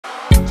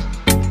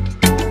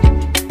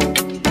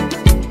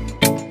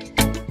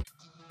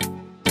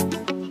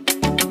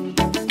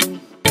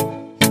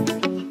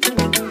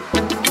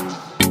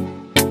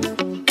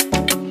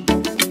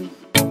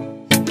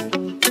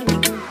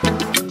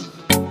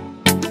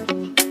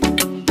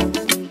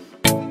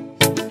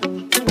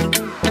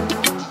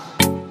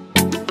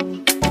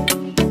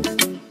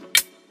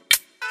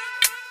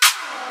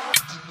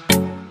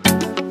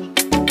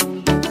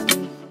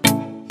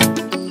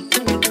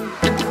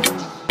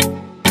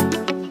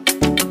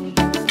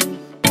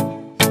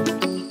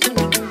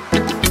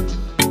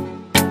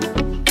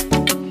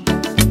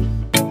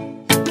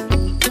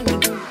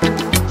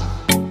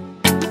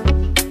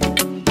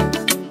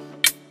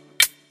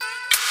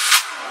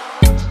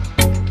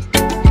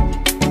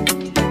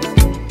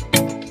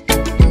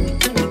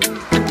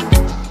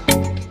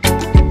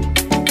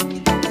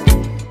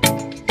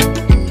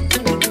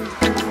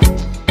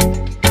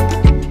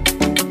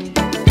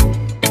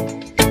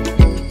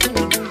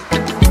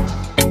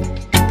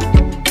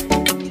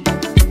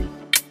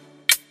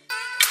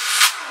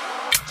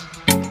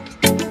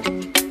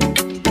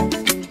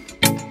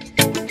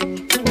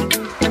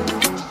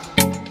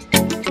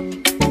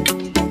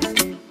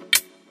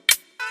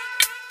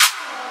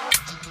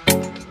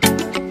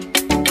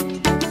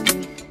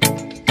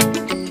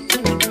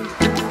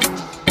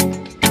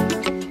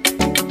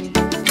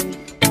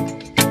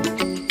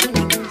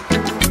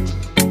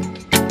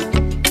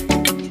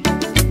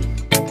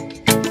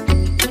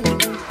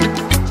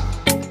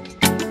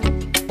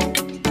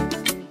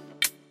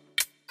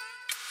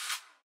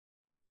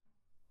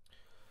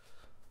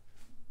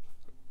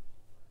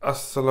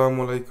আসসালামু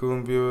আলাইকুম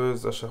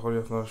ভিউয়ার্স, আশা করি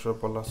আপনারা সব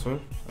ভালো আছেন।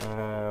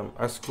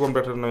 আজকে আমরা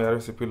একটা নয়া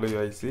রেসিপি লই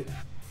আইছি।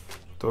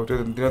 তো এটা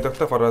দিনে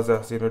দেখতে পারা যায়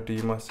আছে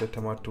ডিম আছে,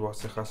 টমেটো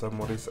আছে, কাঁচা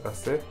মরিচ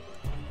আছে,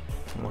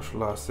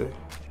 মশলা আছে,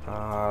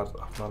 আর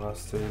আপনার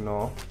আছে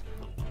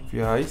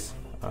পেঁয়াজ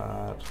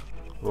আর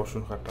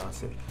রসুন কাটা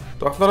আছে।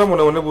 তো আপনারা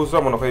মনে মনে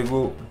বুঝলাম মনে হয়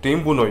এগুলো ডিম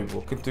বুনইব,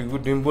 কিন্তু এগুলো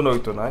ডিম বুন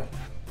হইতো না।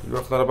 এগুলো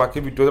আপনারা বাকি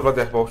ভিডিওতে আমরা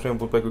দেখবো, অবশ্যই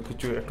বুঝবা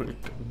কিছু একটু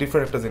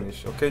ডিফারেন্ট একটা জিনিস।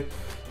 ওকে,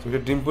 তো এটা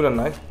ডিম বুনা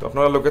নাই, তো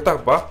আপনারা লোকে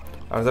থাকবা।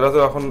 আর যারা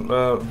যারা এখন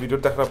ভিডিও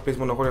দেখা প্লিজ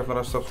মনে করি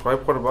আপনারা সাবস্ক্রাইব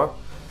করবা,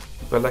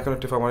 বেল আইকন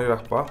টিপা মারি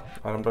রাখবা,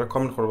 আর আপনারা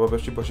কমেন্ট করবা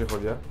বেশি বেশি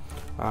করিয়া,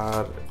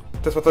 আর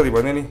তেজপাতা দিবা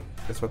নি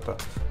তেজপাতা।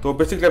 তো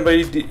বেসিক্যালি আমরা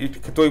এই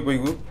খেতে হইব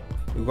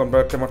এগুলো আমরা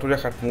টমেটোরে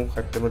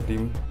খাটতে আমরা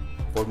ডিম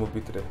বলবো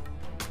ভিতরে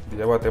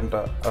দিয়ে আবার ডিমটা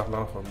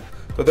আপনারা করবো।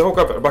 তো দেখো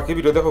বাকি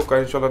ভিডিও দেখো,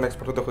 ইনশাল্লাহ নেক্সট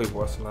পার্টে দেখো।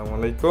 আসসালামু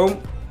আলাইকুম।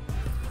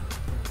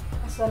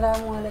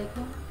 আসসালামু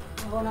আলাইকুম।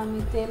 এখন আমি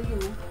তেল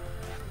দিব।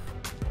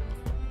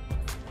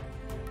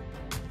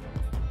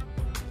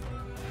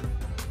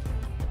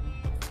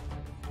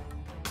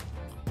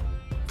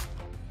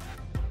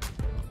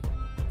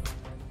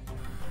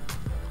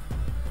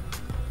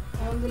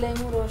 এখন দিলাম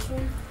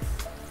রসুন,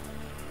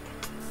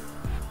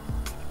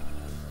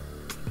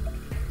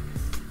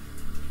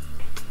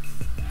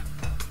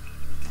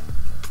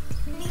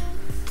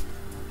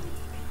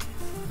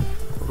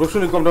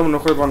 রসুন আমরা মনে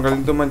করি বাঙালি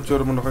তো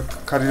মাঞ্চর মনে হয়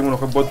খারির মনে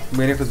হয় বহুত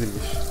মেন একটা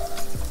জিনিস।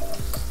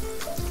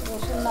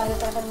 রসুন নাড়ে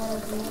তারপর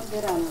মধ্যে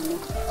রান্না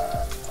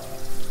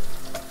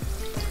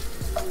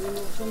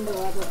রসুন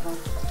দেওয়া দরকার।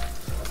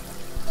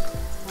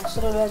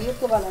 আসলে লাগিয়ে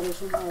তো ভালো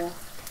রসুন দেওয়া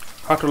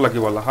হাঁটুর লাগি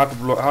বলা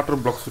হাঁটুর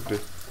ব্লক ছুটে।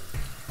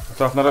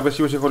 তো আপনারা বেশি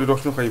বেশি করে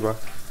রসুন খাইবা,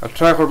 আর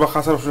ট্রাই করবা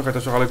কাঁচা রসুন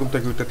খাইতে। সকালে ঘুম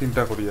থেকে উঠে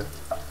 3টা করিয়া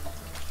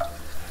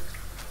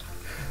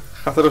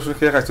কাঁচা রসুন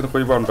খেয়ে খাইছেন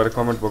কইবা আনবারে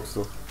কমেন্ট বক্স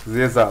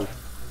যে জাল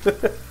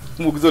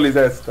মুখ জ্বলি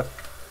যায় একটা।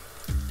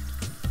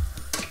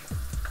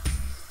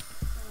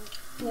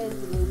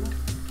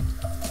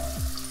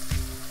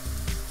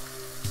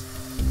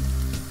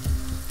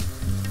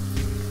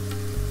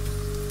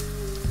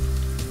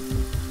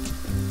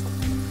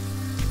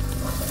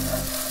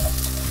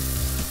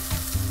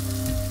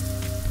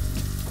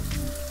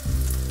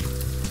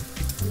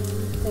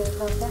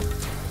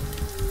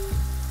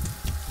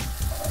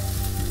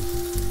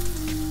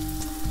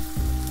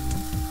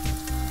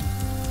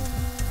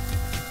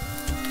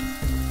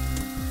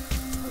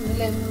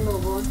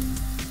 লবণ,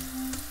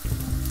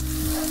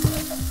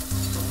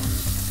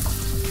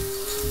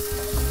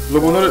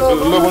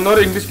 লবণের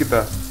ইংলিশ কিতা?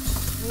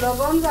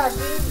 লবণ গাড়ি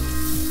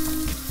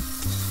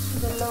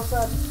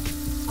লবণ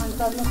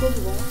আনকার মতো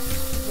দিব।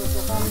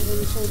 যতক্ষণ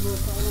জিনিস হইব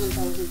তখন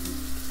আনকার দিব।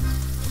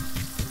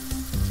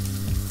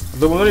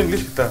 লবণের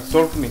ইংলিশ কিতা?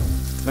 সল্ট নি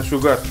না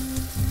সুগার?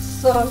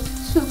 সল্ট,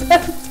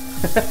 সুগার,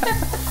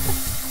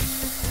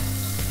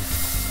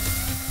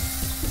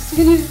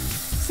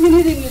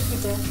 চিনির ইংলিশ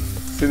কিতা?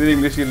 চিনির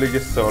ইংলিশ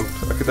লাগে সল্ট,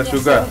 আর কিতা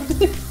সুগার?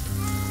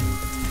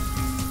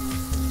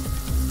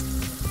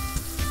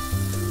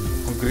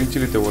 গ্রিন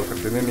চিলিতে ওর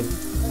করতে নেই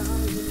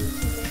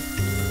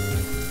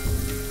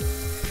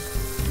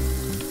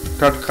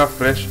টাটকা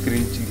ফ্রেশ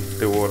গ্রিন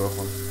চিলিতে ওর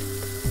এখন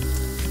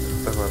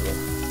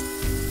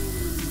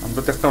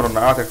আমরা দেখতাম না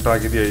আট একটা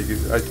আগে দিয়ে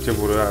আসছে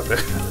পুরো হাতে।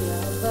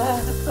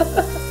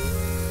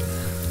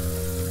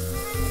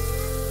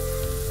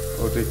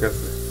 ও ঠিক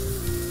আছে।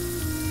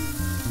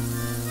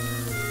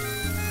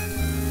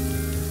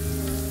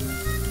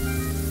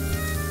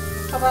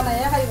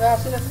 বানাইয়া খাইবা,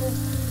 আসলে খুব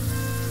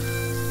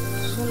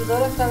সুন্দর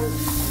একটা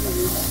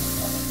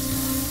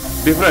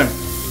ডিফারেন্ট,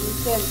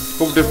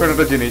 খুব ডিফারেন্ট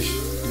একটা জিনিস।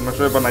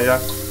 সবাই বানাইয়া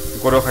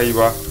গরো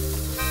খাইবা,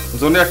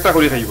 জনে একটা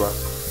করে খাইবা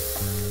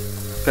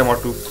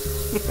টমেটো।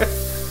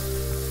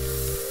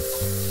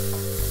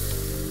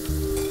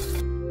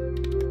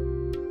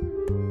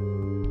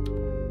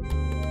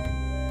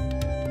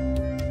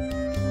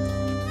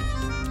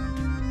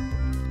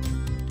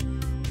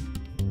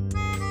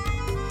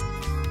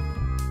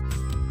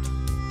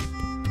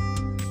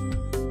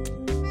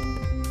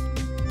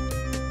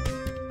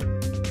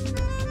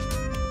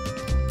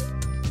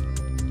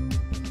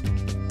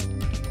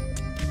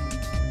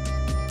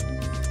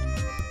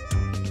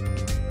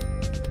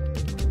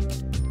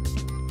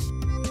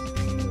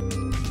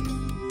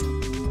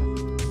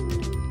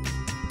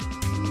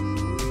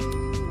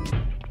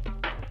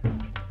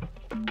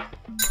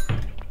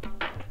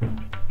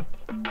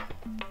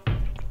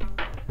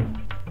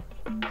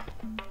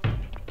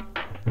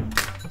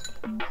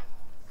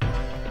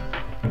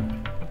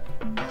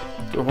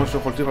 তখন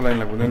সকলটি ফেলাই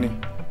লাগবে নানি।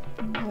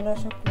 আমরা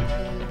সব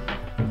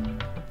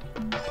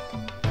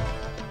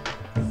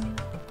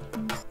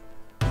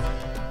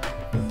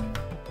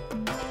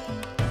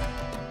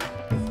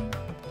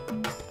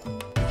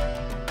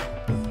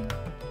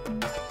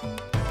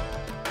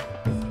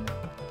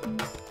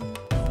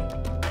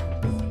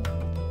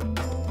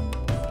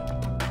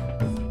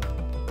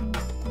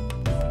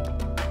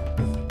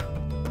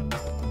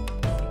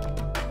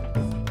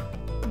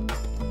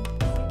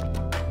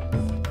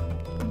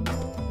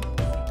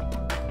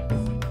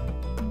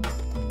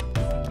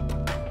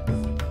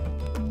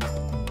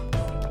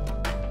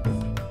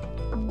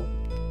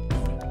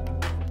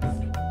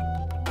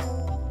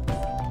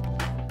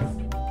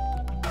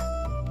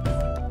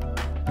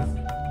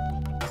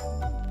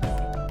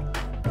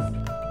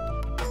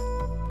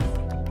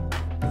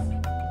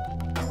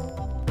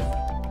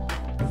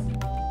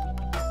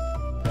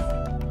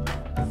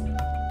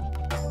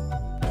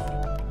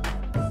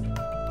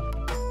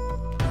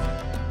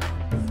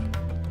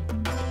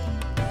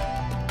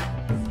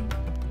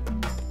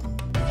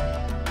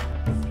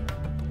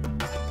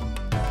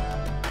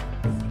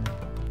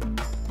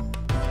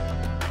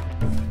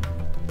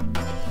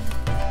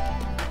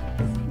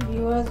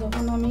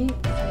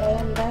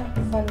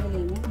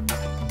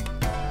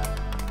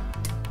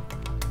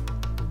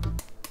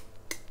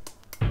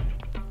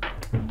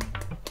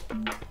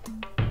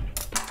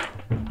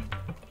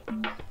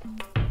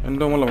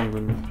Endo malah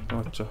manggung.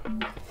 Acha.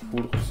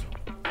 Purus.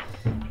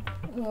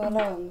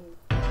 Wala.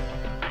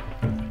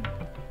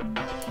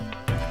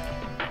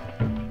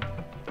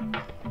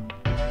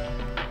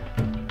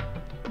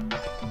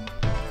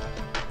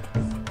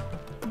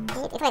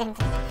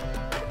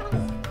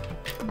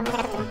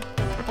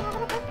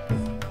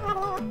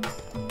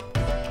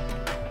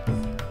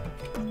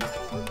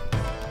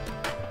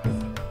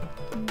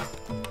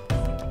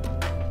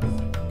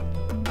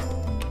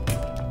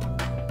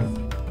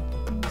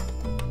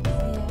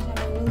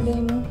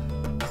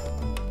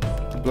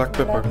 Black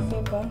pepper.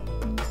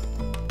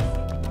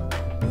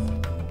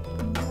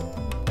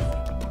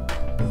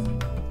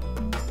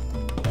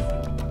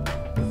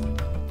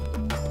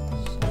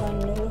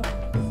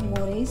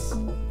 Moris.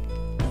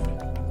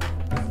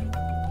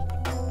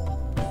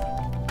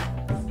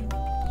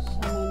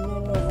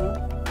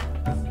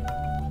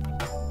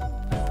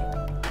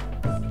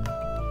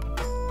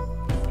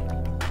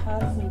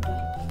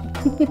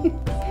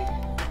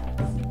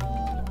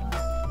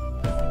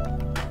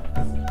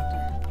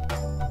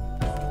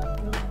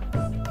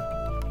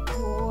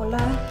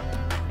 Ola.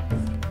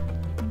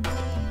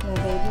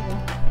 Lagay dito.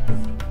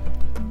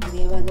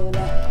 Dewa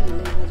dola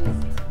nilagay dito.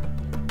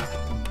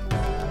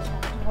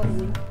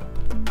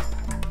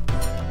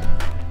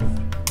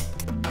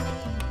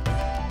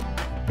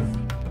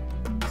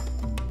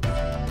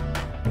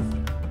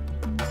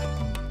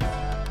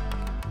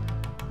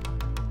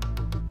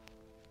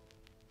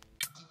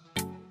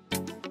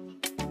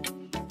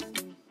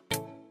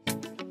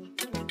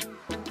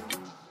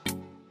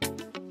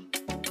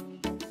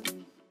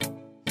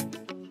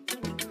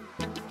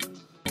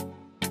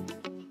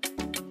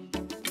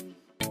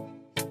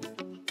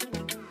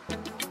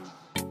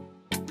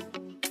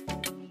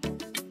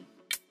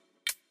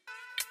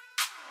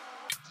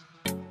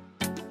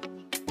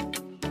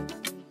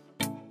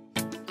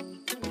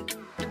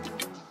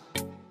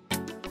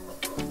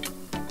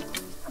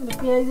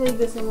 পেঁয়াজ হয়ে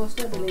গেছে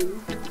মশলা দিলেই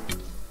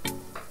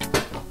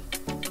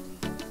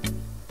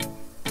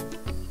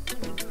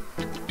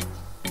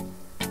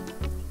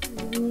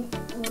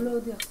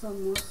হলুদ 1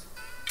 চামচ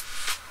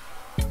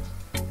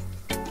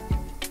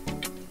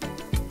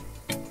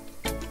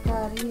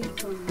কারি 1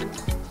 চামচ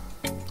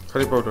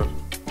Curry powder.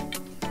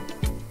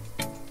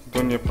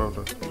 Dhania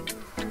powder.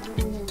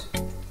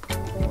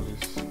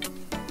 Moris.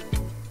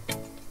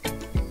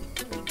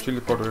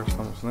 Chili powder 1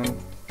 চামচ নাই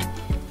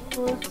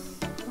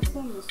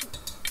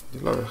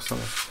দিলাম 1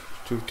 চামচ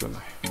ঠিক তো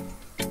নাই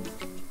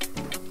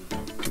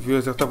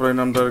ভিউয়ার্স একটা প্রায়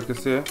নাম দর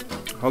কেসে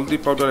হলদি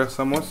পাউডার 1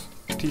 চামচ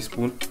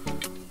টিস্পুন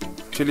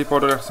চিলি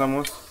পাউডার 1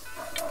 চামচ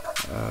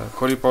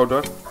কারি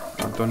পাউডার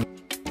আর ধনিয়া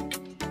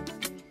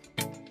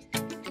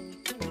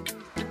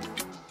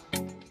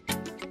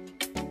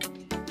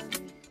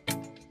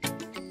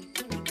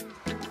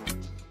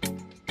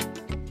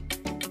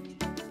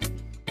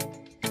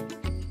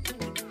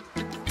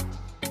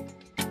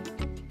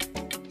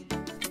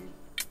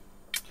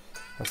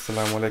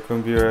আসসালামু আলাইকুম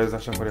ভিউয়ার্স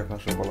আশা করি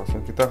আপনারা সবাই ভালো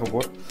আছেন কিতা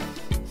খবর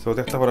সো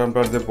দেখতে পারেন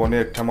আমরা যে বনে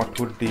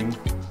টমেটোর ডিম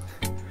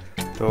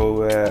তো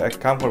এক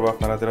কাম করব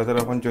আপনারা যারা যারা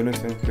এখন জয়েন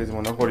হয়েছেন প্লিজ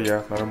মনে করিয়া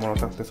আপনারা মনে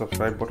থাকতে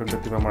সাবস্ক্রাইব বাটনটা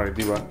টিপা মারি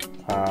দিবা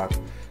আর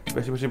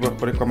বেশি বেশি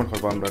করে কমেন্ট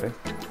করবা আমরা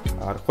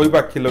আর কইবা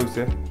কি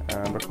লইছে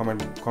আমরা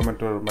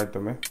কমেন্টের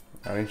মাধ্যমে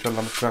আর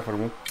ইনশাআল্লাহ আমরা ট্রাই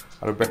করব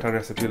আর বেটার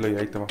রেসিপি লই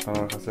আইতাম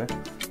আপনাদের কাছে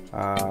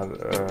আর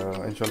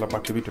ইনশাআল্লাহ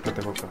বাকি ভিডিওটা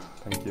দেখো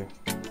থ্যাংক ইউ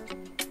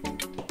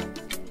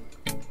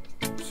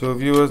সো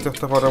ভিউয়ার্স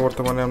দেখতে পারা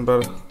বর্তমানে আমরা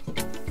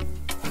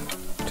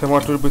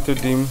টমেটোর ভিতরে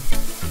ডিম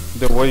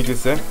দেওয়া হয়ে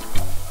গেছে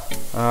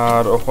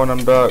আর এখন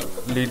আমরা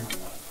লিড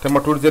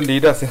টমেটোর যে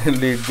লিড আছে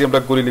লিড দিয়ে আমরা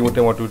গলি লিমু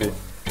টমেটোরে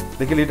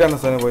দেখি লিড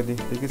আনছে না বই দি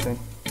দেখিছেন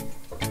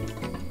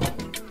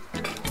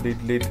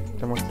লিড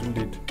টমেটোর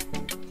লিড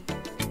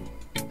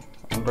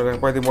আমরা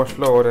একবার দি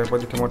মশলা আর একবার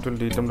দি টমেটোর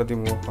লিড আমরা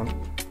দিমু এখন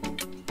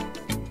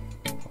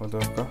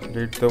ওদকা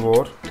লিড দেবো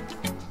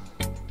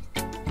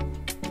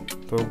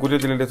তো গুড়ে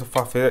দিলে তো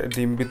ফাফে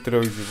ডিম ভিতরে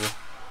হয়ে যাব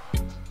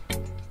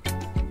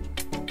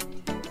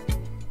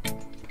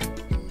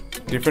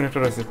ডিফারেন্ট একটা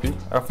রেসিপি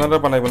আপনারা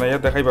বানাইবেন না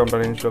দেখাইবা আমরা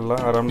ইনশাআল্লাহ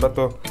আর আমরা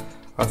তো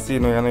আসি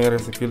নয়া নয়া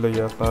রেসিপি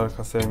লইয়া আপনার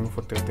কাছে আমি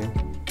প্রত্যেকদিন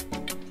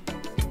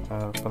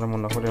আর আপনারা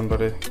মনে করি আমরা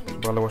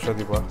ভালোবাসা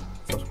দিবা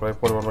সাবস্ক্রাইব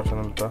করবা আমার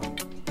চ্যানেলটা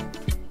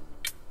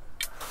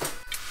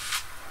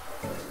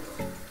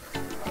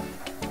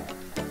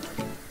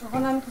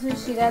এখন আমি কিছু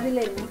শিরা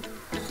দিলেই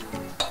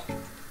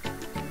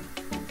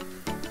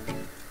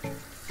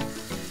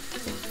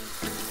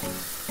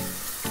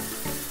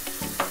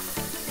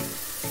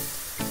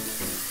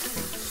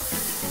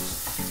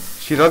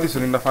শিরা দিছো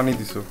না পানি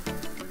দিছো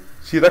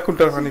শিরা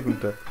কোনটা পানি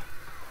কোনটা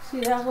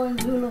শিরা কোন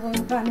ঝুল কোন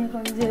পানি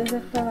কোন যে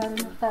একটা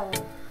বানানো খাওয়া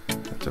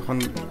আচ্ছা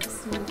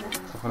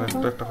এখন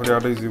একটা একটা করে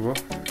আড়াই দিব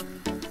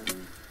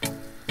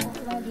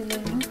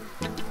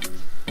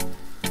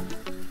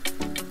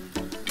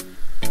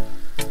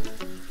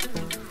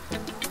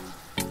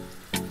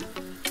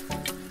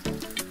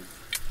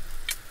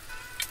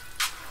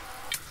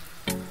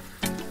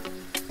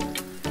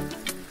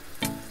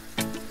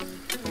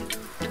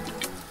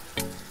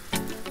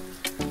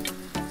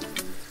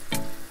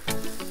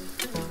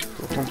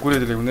ঘুরে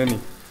দিলে বুঝে নি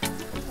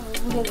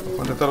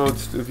মানে তার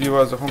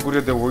ভিউয়ার যখন ঘুরে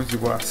দেবো ওই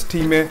দিব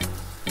স্টিমে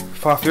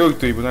ফাফে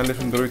হইতে হইব নাহলে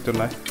সুন্দর হইতো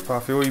না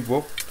ফাফে হইব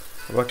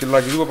বাকি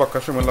লাগিয়ে দিব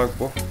পাক্কার সময়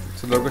লাগবো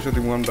স্লো গ্যাসে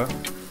দিব আমরা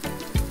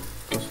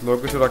তো স্লো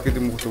গ্যাসে রাখি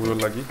দিব কতগুলো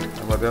লাগি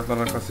আমাদের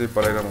আপনার কাছে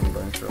বাড়াইলাম আমরা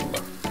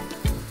ইনশাআল্লাহ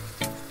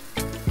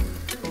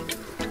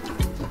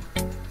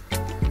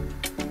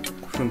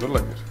সুন্দর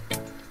লাগে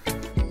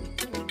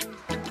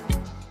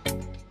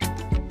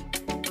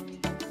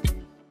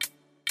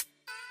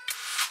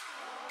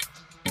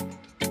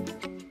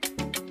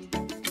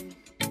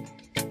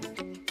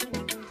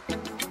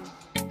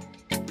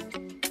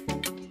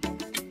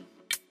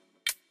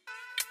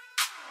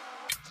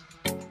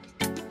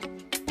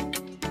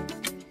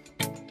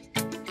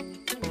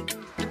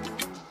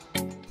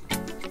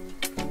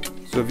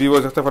So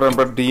viewers একটা পর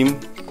আমরা ডিম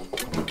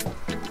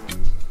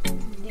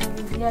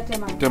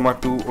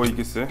টমেটো ওই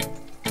গেছে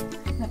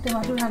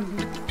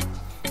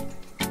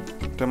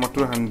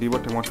টমেটো হান্ডি বা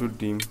টমেটো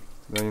ডিম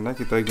জানি না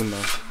কি তাই গুণ না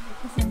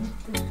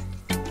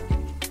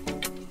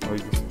ওই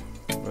গেছে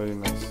ভেরি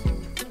নাইস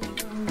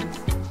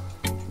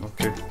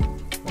ওকে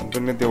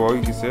আমরা দেওয়া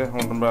হয়ে গেছে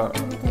এখন আমরা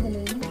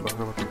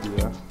বাকি কথা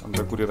দিয়া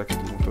আমরা করে রাখি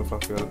দিব তো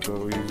ফাফে তো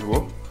ইউজ হবো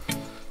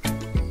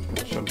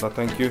ইনশাআল্লাহ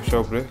থ্যাংক ইউ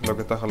সবরে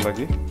লগে তাহার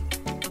লাগি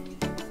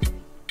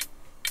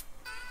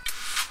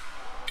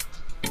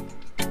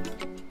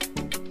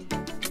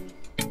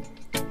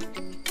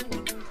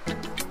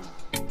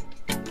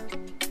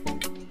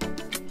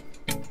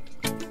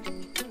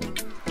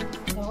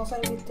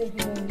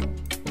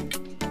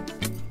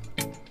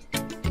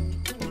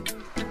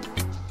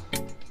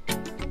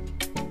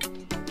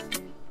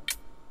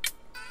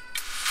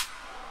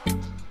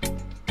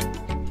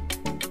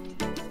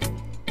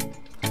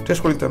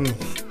টেস্ট করি তেমনি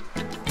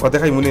ও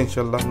দেখাই মনে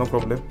ইনশাল্লাহ নো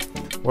প্রবলেম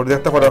ওর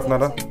দেখতে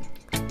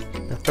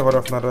পারো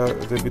আপনারা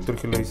যে ভিতর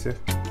কি লইছে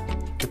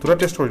তোরা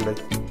টেস্ট করি লাই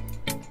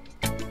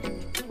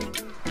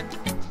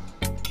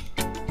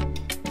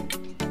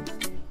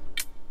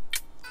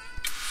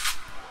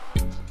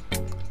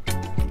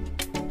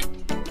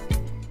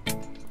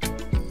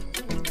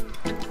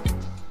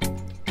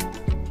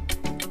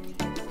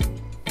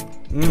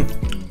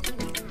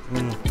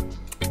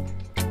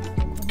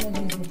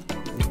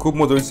খুব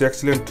মজা হয়েছে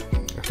এক্সিলেন্ট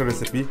একটা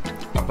রেসিপি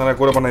আপনারা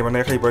করে বানাইবেন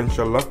খাইবা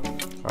ইনশাল্লাহ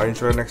আর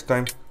ইনশাল্লাহ নেক্সট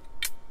টাইম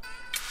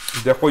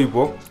দেখইব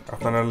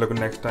আপনারা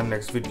নেক্সট টাইম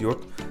নেক্সট ভিডিও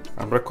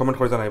আমরা কমেন্ট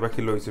করে জানাইবা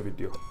কি লইছে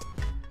ভিডিও